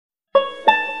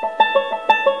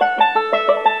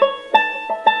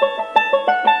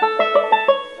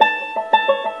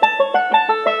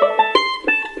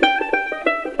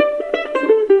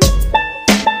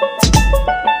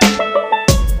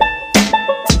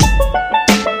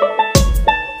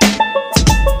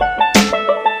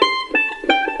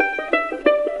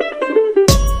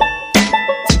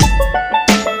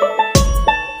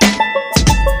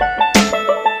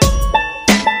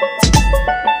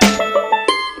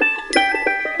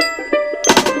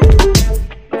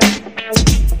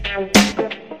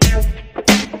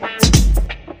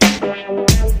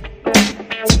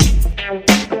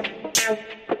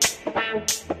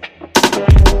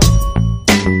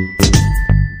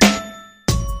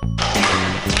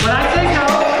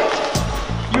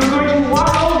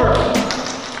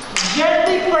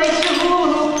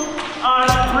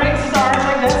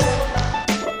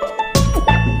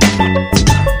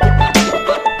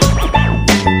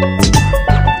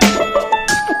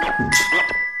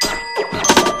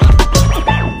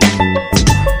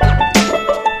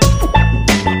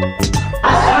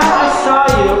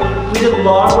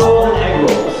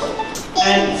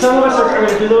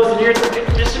near the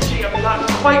consistency. I'm not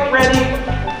quite ready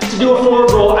to do a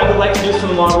forward roll. I would like to do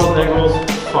some log rolls and egg rolls,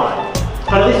 fine.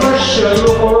 But at least I want to show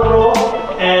you a forward roll,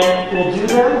 and we'll do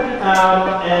them,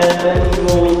 and then we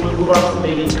will move on to some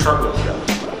maybe cartwheel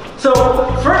stuff. So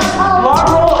first, log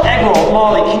roll, egg roll.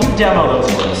 Molly, can you demo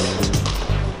those for us?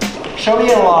 Show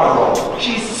me a log roll.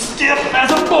 She's stiff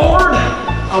as a board.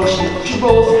 Oh, she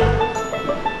rolls.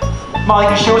 Molly,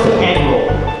 can you show us an egg roll?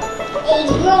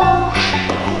 Egg roll.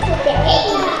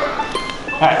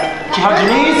 Alright, she hugs her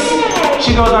knees,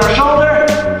 she goes on her shoulder.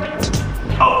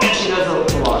 Oh, and she does a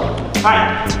little log.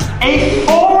 Alright, a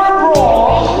forward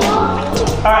roll.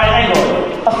 Alright, egg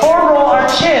roll. A forward roll, our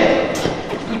chin.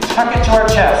 We tuck it to our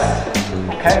chest.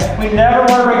 Okay? We never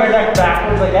want to bring our neck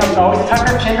backwards like that. We always tuck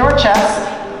our chin to our chest.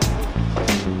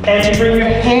 And you bring your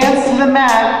hands to the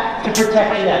mat to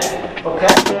protect your neck.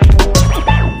 Okay?